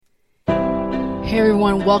Hey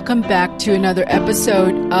everyone, welcome back to another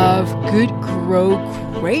episode of Good Grow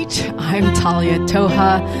Great. I'm Talia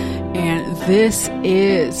Toha, and this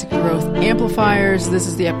is Growth Amplifiers. This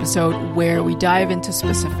is the episode where we dive into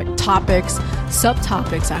specific topics,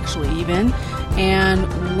 subtopics actually even, and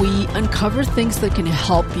we uncover things that can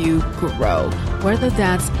help you grow, whether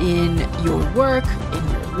that's in your work, in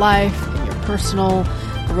your life, in your personal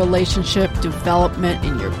relationship development,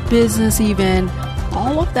 in your business even.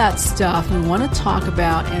 All of that stuff we want to talk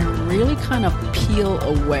about and really kind of peel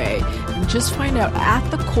away and just find out at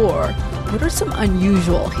the core, what are some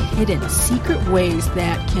unusual, hidden, secret ways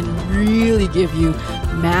that can really give you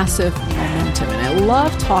massive momentum. And I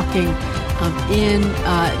love talking in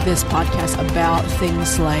this podcast about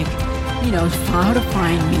things like, how to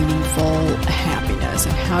find meaningful happiness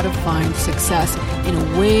and how to find success in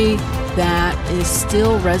a way that is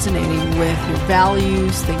still resonating with your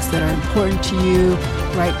values, things that are important to you,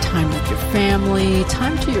 right? Time with your family,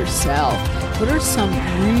 time to yourself. What are some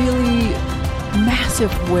really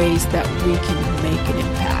massive ways that we can make an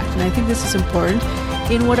impact? And I think this is important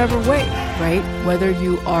in whatever way, right? Whether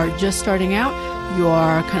you are just starting out, you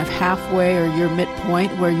are kind of halfway or you're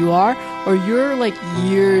midpoint where you are, or you're like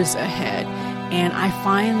years ahead. And I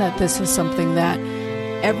find that this is something that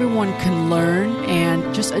everyone can learn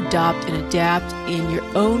and just adopt and adapt in your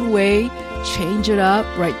own way, change it up,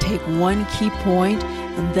 right? Take one key point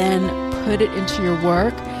and then put it into your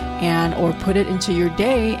work or put it into your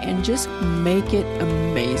day and just make it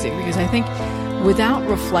amazing. Because I think without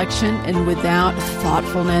reflection and without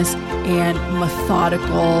thoughtfulness and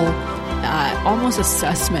methodical almost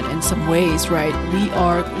assessment in some ways, right?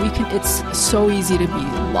 It's so easy to be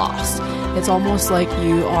lost. It's almost like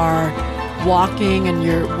you are walking and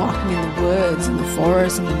you're walking in the woods, in the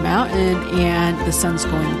forest, in the mountain, and the sun's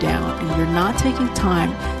going down, and you're not taking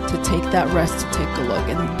time to take that rest to take a look.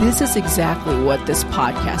 And this is exactly what this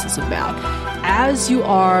podcast is about. As you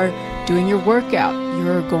are doing your workout,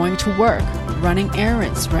 you're going to work, running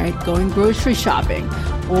errands, right? Going grocery shopping,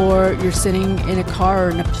 or you're sitting in a car or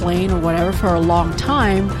in a plane or whatever for a long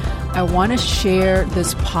time, I want to share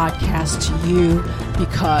this podcast to you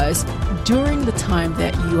because during the time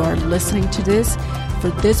that you are listening to this, for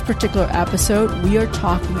this particular episode, we are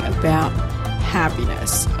talking about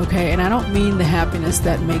happiness, okay? And I don't mean the happiness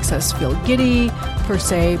that makes us feel giddy per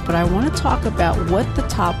se, but I want to talk about what the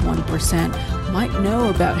top 1% might know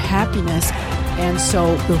about happiness. And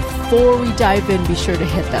so before we dive in, be sure to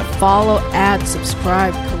hit that follow, add,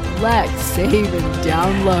 subscribe, collect, save, and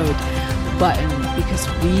download button because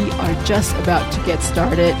we are just about to get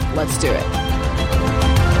started. Let's do it.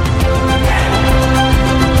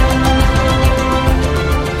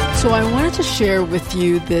 So I wanted to share with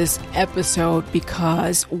you this episode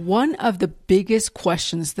because one of the biggest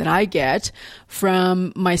questions that I get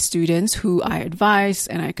from my students who I advise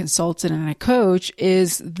and I consult and I coach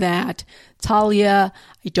is that, Talia,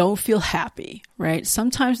 I don't feel happy, right?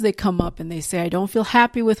 Sometimes they come up and they say, I don't feel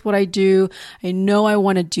happy with what I do. I know I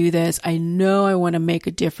want to do this. I know I want to make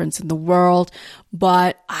a difference in the world,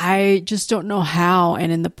 but I just don't know how.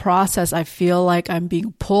 And in the process, I feel like I'm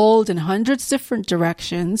being pulled in hundreds of different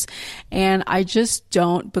directions and I just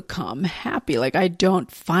don't become happy. Like I don't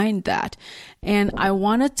find that. And I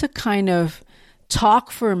wanted to kind of talk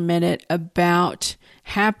for a minute about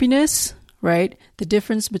happiness, right? The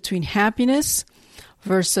difference between happiness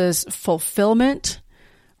versus fulfillment,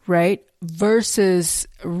 right? Versus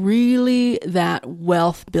really that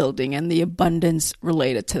wealth building and the abundance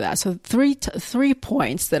related to that. So three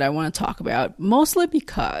points that I want to talk about, mostly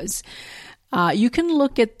because you can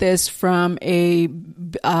look at this from a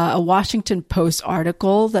Washington Post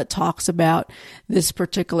article that talks about this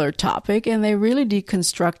particular topic, and they really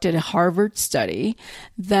deconstructed a Harvard study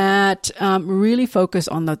that really focused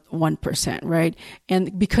on the 1%, right?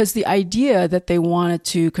 And because the idea that they wanted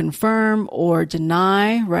to confirm or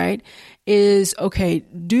deny, right, is, okay,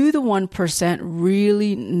 do the 1%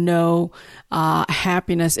 really know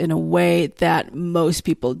happiness in a way that most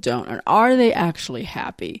people don't? And are they actually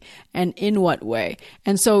happy? And in what way?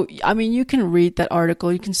 And so, I mean, you can read that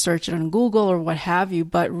article, you can search it on Google or what have you,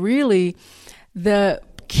 but really the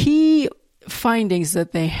key findings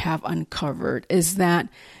that they have uncovered is that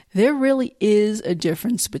there really is a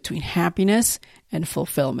difference between happiness and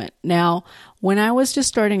fulfillment. Now, when I was just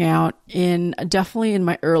starting out definitely in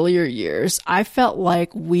my earlier years, I felt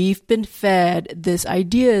like we've been fed this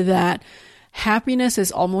idea that happiness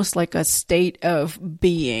is almost like a state of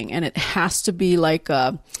being, and it has to be like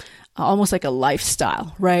almost like a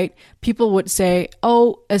lifestyle, right? People would say,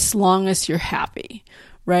 oh, as long as you're happy,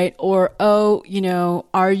 right? Or, oh,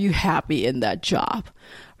 are you happy in that job?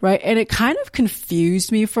 right? And it kind of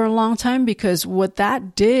confused me for a long time, because what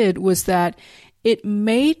that did was that it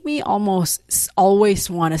made me almost always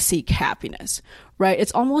want to seek happiness, right?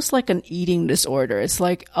 It's almost like an eating disorder. It's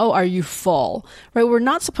like, oh, are you full, right? We're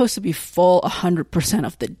not supposed to be full 100%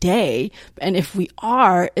 of the day. And if we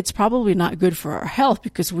are, it's probably not good for our health,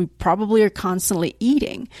 because we probably are constantly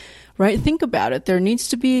eating, right? Think about it. There needs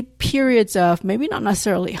to be periods of maybe not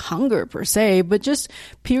necessarily hunger per se, but just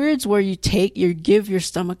periods where you give your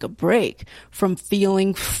stomach a break from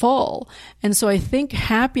feeling full. And so I think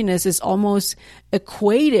happiness is almost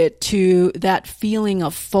equated to that feeling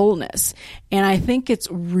of fullness. And I think it's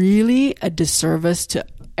really a disservice to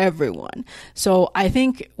everyone. So I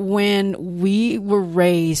think when we were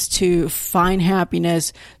raised to find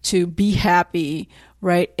happiness, to be happy,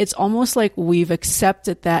 right? It's almost like we've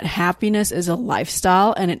accepted that happiness is a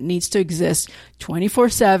lifestyle and it needs to exist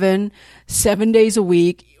 24/7, 7 days a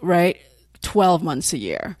week, right? 12 months a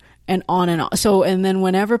year, and on and on. So, and then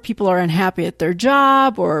whenever people are unhappy at their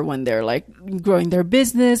job, or when they're like growing their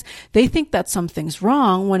business, they think that something's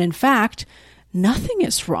wrong, when in fact, nothing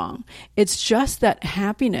is wrong. It's just that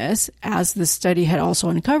happiness, as the study had also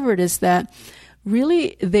uncovered, is that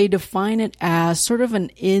really they define it as sort of an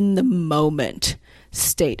in the moment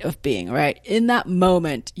state of being, right? In that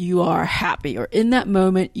moment, you are happy, or in that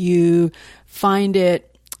moment, you find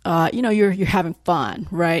it, you're having fun,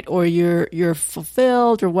 right? Or you're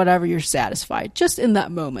fulfilled, or whatever, you're satisfied. Just in that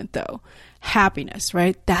moment, though. Happiness,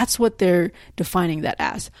 right? That's what they're defining that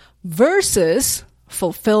as. Versus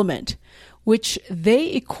fulfillment, which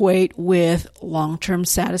they equate with long-term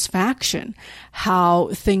satisfaction, how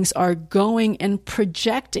things are going and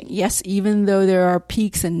projecting. Yes, even though there are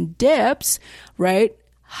peaks and dips, right?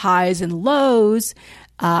 Highs and lows,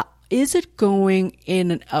 is it going in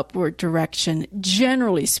an upward direction,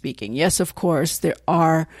 generally speaking? Yes, of course, there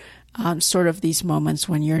are sort of these moments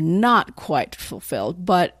when you're not quite fulfilled,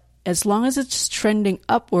 but as long as it's trending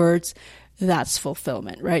upwards, that's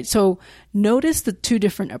fulfillment, right? So notice the two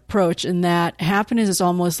different approach, in that happiness is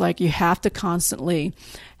almost like you have to constantly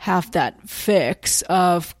have that fix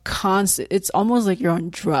of constant. It's almost like you're on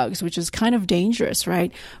drugs, which is kind of dangerous,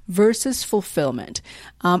 right? Versus fulfillment.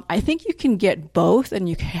 I think you can get both, and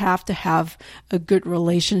you have to have a good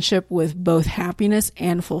relationship with both happiness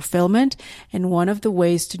and fulfillment. And one of the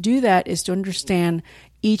ways to do that is to understand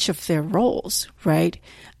each of their roles, right?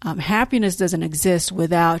 Happiness doesn't exist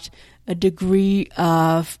without a degree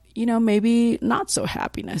of, maybe not so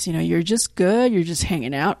happiness. You're just good, you're just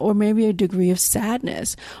hanging out, or maybe a degree of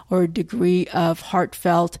sadness, or a degree of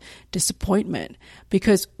heartfelt disappointment.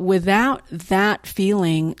 Because without that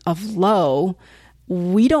feeling of low,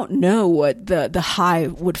 we don't know what the high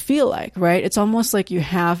would feel like, right? It's almost like you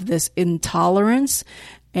have this intolerance,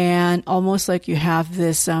 and almost like you have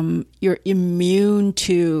this, you're immune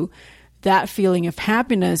to that feeling of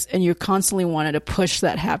happiness, and you're constantly wanting to push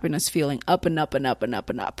that happiness feeling up and up and up and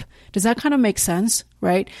up and up. Does that kind of make sense,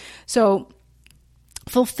 right? So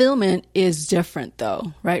fulfillment is different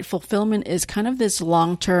though, right? Fulfillment is kind of this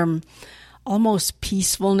long-term, almost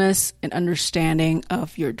peacefulness and understanding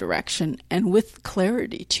of your direction, and with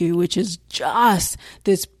clarity too, which is just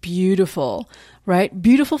this beautiful, right?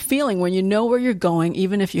 Beautiful feeling when you know where you're going,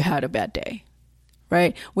 even if you had a bad day.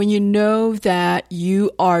 Right? When you know that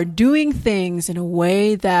you are doing things in a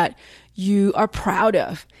way that you are proud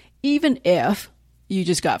of, even if you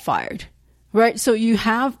just got fired, right? So you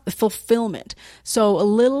have fulfillment. So a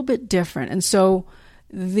little bit different. And so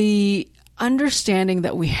the understanding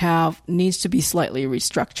that we have needs to be slightly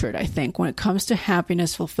restructured, I think, when it comes to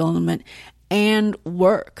happiness, fulfillment, and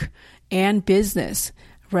work and business.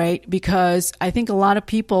 Right? Because I think a lot of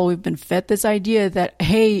people, we've been fed this idea that,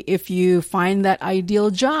 hey, if you find that ideal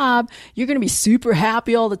job, you're going to be super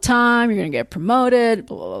happy all the time. You're going to get promoted,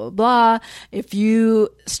 blah, blah, blah, blah. If you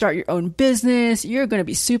start your own business, you're going to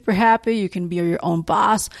be super happy. You can be your own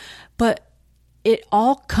boss. But it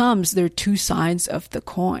all comes, there are two sides of the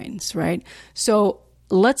coins, right? So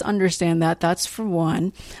let's understand that. That's for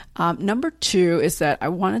one. Number two is that I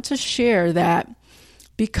wanted to share that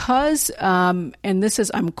because, and this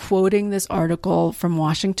is, I'm quoting this article from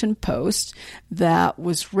Washington Post that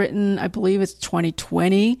was written, I believe it's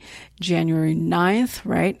 2020, January 9th,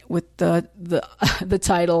 right? With the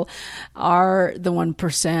title, "Are the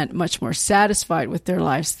 1% much more satisfied with their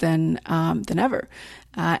lives than ever?"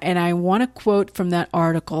 And I want to quote from that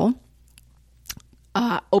article.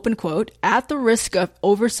 Open quote, "At the risk of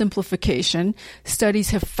oversimplification,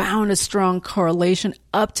 studies have found a strong correlation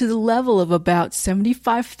up to the level of about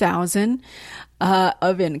 $75,000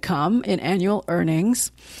 of income in annual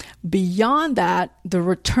earnings. Beyond that, the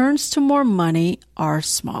returns to more money are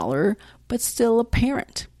smaller, but still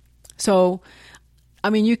apparent. So, I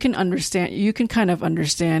mean, you can kind of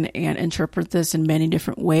understand and interpret this in many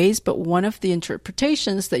different ways, but one of the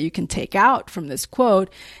interpretations that you can take out from this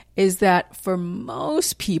quote is that for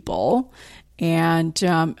most people, and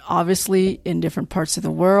obviously in different parts of the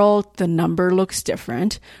world, the number looks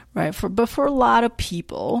different, right? But for a lot of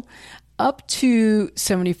people, up to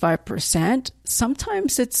 75%,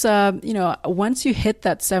 sometimes it's, once you hit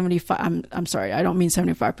that 75, I'm sorry, I don't mean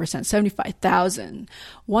 75%, 75,000.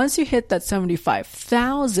 Once you hit that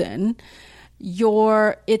 75,000,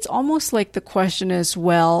 it's almost like the question is,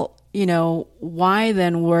 well, why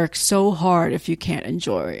then work so hard if you can't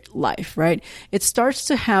enjoy life, right? It starts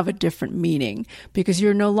to have a different meaning because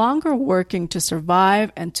you're no longer working to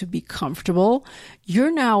survive and to be comfortable. You're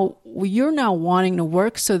now wanting to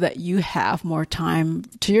work so that you have more time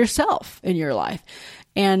to yourself in your life.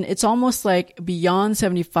 And it's almost like beyond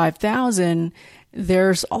 75,000,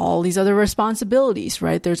 there's all these other responsibilities,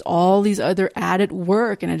 right? There's all these other added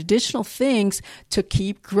work and additional things to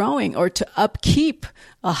keep growing or to upkeep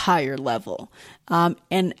a higher level.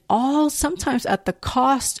 And all sometimes at the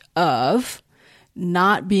cost of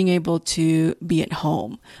not being able to be at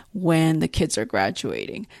home when the kids are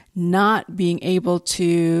graduating, not being able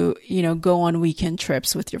to, go on weekend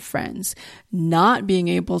trips with your friends, not being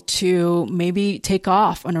able to maybe take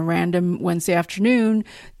off on a random Wednesday afternoon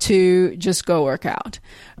to just go work out,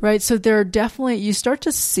 right? So you start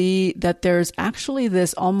to see that there's actually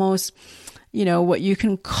this almost, what you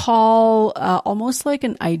can call almost like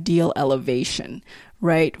an ideal elevation,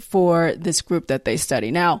 right, for this group that they study.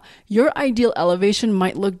 Now, your ideal elevation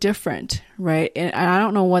might look different, right? And I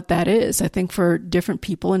don't know what that is. I think for different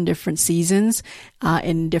people in different seasons,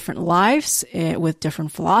 in different lives, with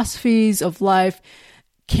different philosophies of life,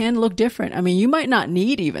 can look different. I mean, you might not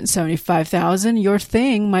need even 75,000. Your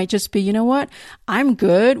thing might just be, I'm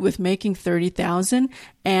good with making 30,000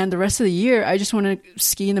 and the rest of the year, I just want to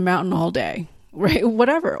ski in the mountain all day. Right?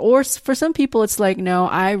 Whatever. Or for some people, it's like, no,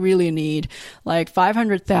 I really need like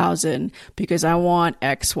 500,000 because I want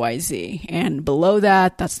X, Y, Z. And below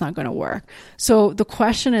that, that's not going to work. So the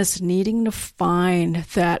question is needing to find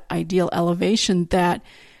that ideal elevation that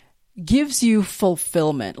gives you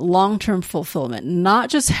fulfillment, long-term fulfillment, not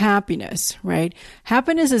just happiness, right?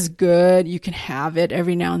 Happiness is good. You can have it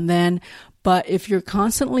every now and then. But if you're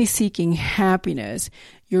constantly seeking happiness,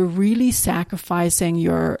 you're really sacrificing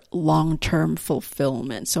your long-term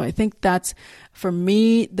fulfillment. So I think that's, for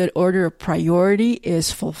me, the order of priority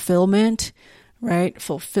is fulfillment, right?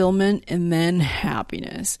 Fulfillment and then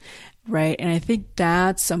happiness, right? And I think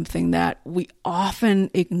that's something that we often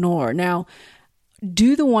ignore. Now,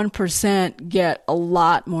 do the 1% get a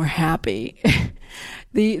lot more happy?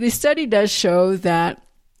 The study does show that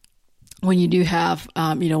when you do have,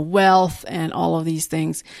 wealth and all of these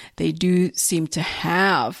things, they do seem to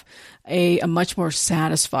have a much more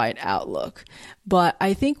satisfied outlook. But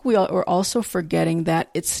I think we're also forgetting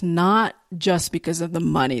that it's not just because of the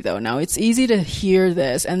money, though. Now, it's easy to hear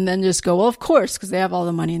this and then just go, well, of course, because they have all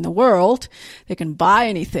the money in the world. They can buy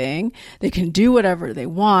anything. They can do whatever they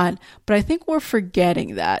want. But I think we're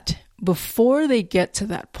forgetting that before they get to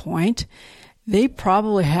that point, they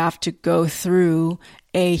probably have to go through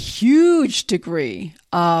a huge degree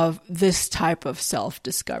of this type of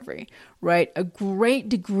self-discovery, right? A great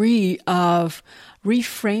degree of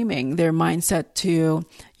reframing their mindset to,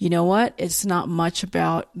 you know what? It's not much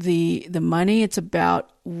about the money. It's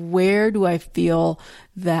about where do I feel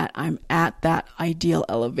that I'm at that ideal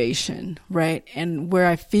elevation, right? And where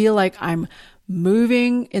I feel like I'm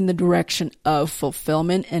moving in the direction of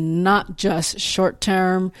fulfillment and not just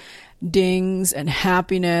short-term dings and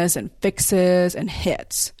happiness and fixes and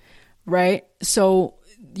hits, right? So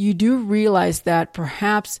you do realize that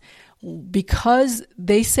perhaps because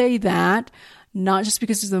they say that, not just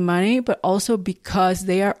because of the money, but also because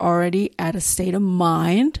they are already at a state of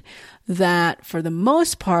mind that for the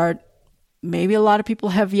most part, maybe a lot of people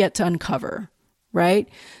have yet to uncover, right?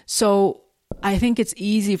 So I think it's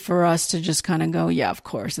easy for us to just kind of go, yeah, of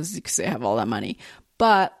course, this is because they have all that money.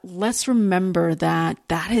 But let's remember that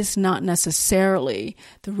that is not necessarily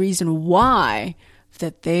the reason why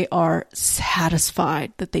that they are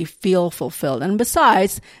satisfied, that they feel fulfilled. And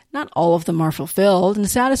besides, not all of them are fulfilled and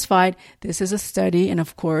satisfied. This is a study. And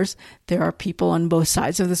of course, there are people on both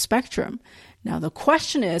sides of the spectrum. Now, the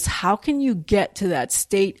question is, how can you get to that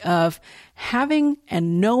state of having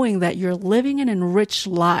and knowing that you're living an enriched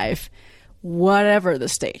life, whatever the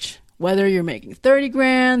stage? Whether you're making 30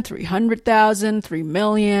 grand, 300,000, 3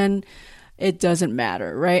 million, it doesn't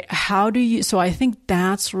matter, right? So I think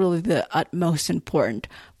that's really the utmost important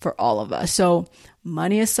for all of us. So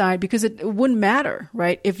money aside, because it wouldn't matter,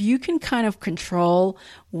 right? If you can kind of control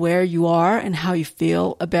where you are and how you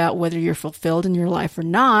feel about whether you're fulfilled in your life or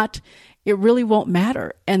not, it really won't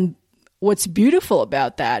matter. And what's beautiful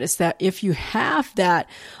about that is that if you have that,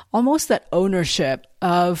 almost that ownership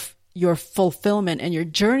of your fulfillment and your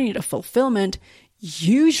journey to fulfillment,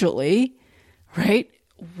 usually, right,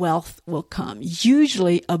 wealth will come.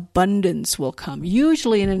 Usually abundance will come.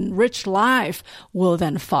 Usually an enriched life will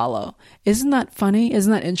then follow. Isn't that funny?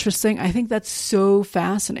 Isn't that interesting? I think that's so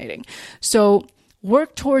fascinating. So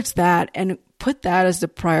work towards that and put that as the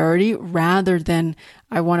priority rather than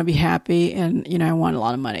I want to be happy and, I want a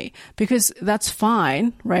lot of money, because that's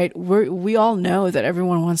fine, right? We all know that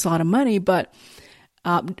everyone wants a lot of money, but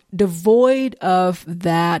devoid of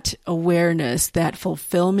that awareness that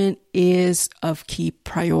fulfillment is of key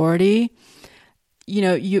priority,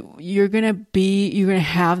 you're going to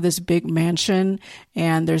have this big mansion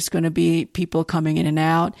and there's going to be people coming in and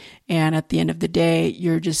out. And at the end of the day,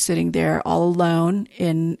 you're just sitting there all alone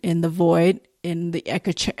in the void, in the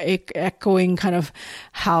echoing kind of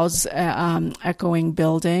house, echoing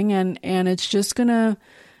building. And it's just going to,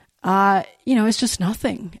 it's just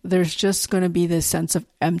nothing. There's just going to be this sense of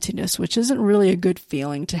emptiness, which isn't really a good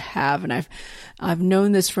feeling to have. And I've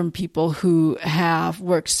known this from people who have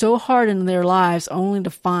worked so hard in their lives only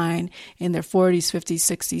to find in their 40s, 50s,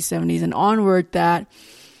 60s, 70s and onward that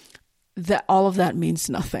all of that means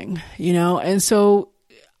nothing, And so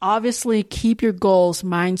obviously keep your goals,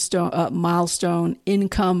 milestone,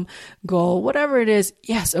 income goal, whatever it is.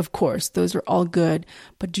 Yes, of course, those are all good,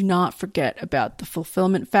 but do not forget about the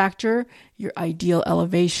fulfillment factor, your ideal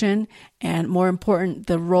elevation, and more important,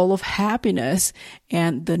 the role of happiness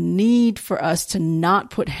and the need for us to not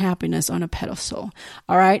put happiness on a pedestal.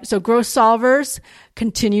 All right. So growth solvers,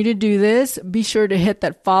 continue to do this. Be sure to hit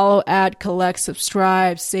that follow, add, collect,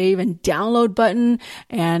 subscribe, save, and download button,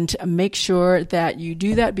 and make sure that you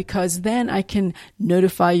do that, because then I can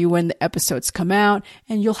notify you when the episodes come out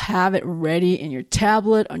and you'll have it ready in your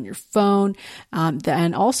tablet, on your phone.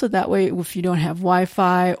 And also that way, if you don't have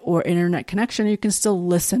Wi-Fi or internet connection, you can still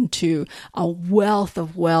listen to a wealth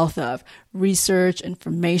of research,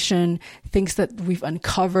 information, things that we've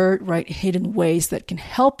uncovered, right? Hidden ways that can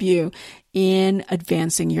help you in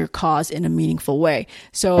advancing your cause in a meaningful way.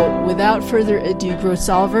 So without further ado, growth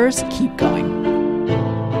solvers, keep going.